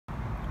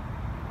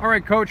All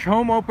right, Coach,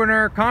 home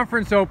opener,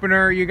 conference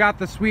opener, you got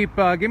the sweep.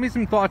 Give me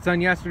some thoughts on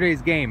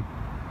yesterday's game.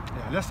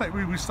 Yeah, let's say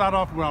we start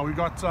off well. We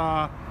got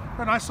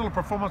a nice little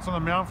performance on the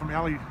mound from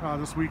Ali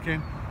this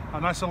weekend.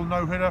 A nice little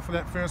no-hitter for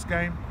that first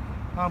game.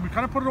 We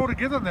kind of put it all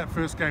together in that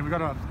first game. We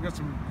got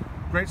some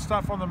great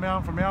stuff on the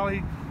mound from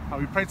Ali.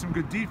 We played some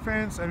good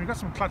defense, and we got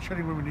some clutch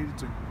hitting when we needed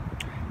to.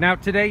 Now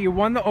today you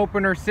won the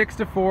opener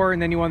 6-4,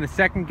 and then you won the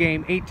second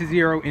game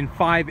 8-0 in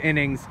 5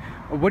 innings.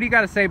 What do you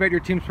got to say about your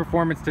team's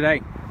performance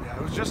today? Yeah,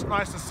 it was just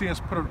nice to see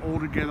us put it all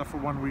together for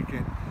one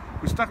weekend.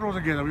 We stuck it all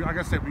together. Like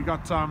I said, we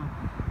got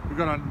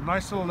a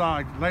nice little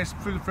Lace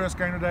through the first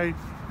game today.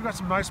 We got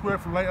some nice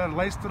work from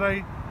Lace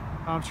today.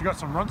 She got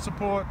some run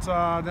support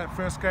that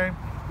first game,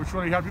 which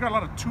really helped. We got a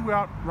lot of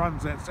 2-out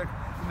runs in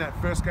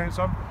that first game,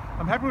 so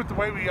I'm happy with the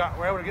way we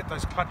were able to get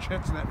those clutch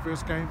hits in that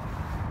first game.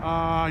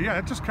 Yeah,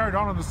 it just carried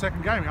on in the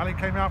second game. Ali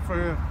came out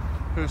for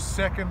her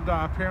second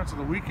appearance of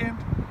the weekend.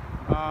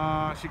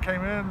 She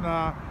came in,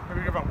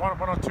 maybe about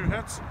one or two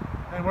hits,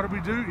 and what did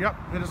we do? Yep,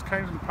 it just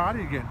came to the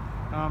party again.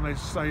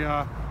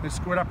 They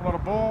squared up a lot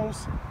of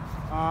balls.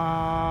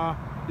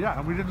 Yeah,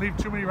 and we didn't leave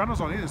too many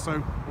runners on either. So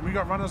when we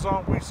got runners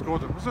on, we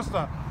scored them. It was just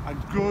a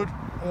good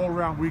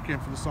all-around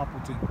weekend for the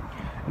softball team.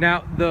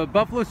 Now, the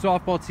Buffalo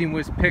softball team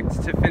was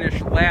picked to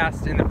finish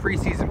last in the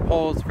preseason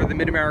polls for the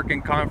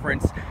Mid-American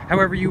Conference.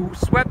 However, you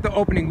swept the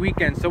opening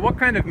weekend. So what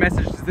kind of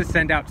message does this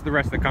send out to the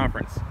rest of the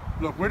conference?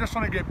 Look, we're just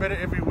trying to get better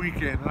every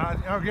weekend.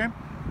 And again,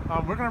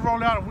 we're going to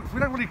roll out. We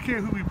don't really care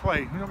who we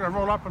play. We're not going to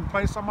roll up and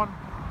play someone.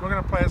 We're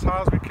going to play as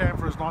hard as we can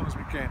for as long as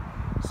we can.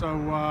 So,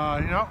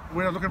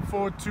 we're looking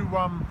forward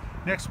to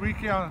next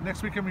week.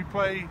 Next weekend we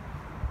play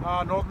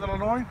Northern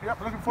Illinois.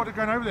 Yep, we're looking forward to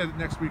going over there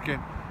next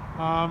weekend.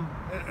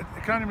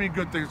 It can only mean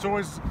good things.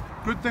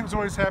 Good things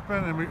always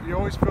happen, and you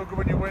always feel good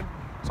when you win.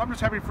 So I'm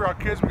just happy for our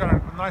kids. We got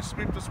a nice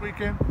sweep this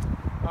weekend,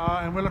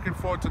 and we're looking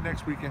forward to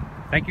next weekend.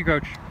 Thank you,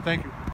 Coach. Thank you.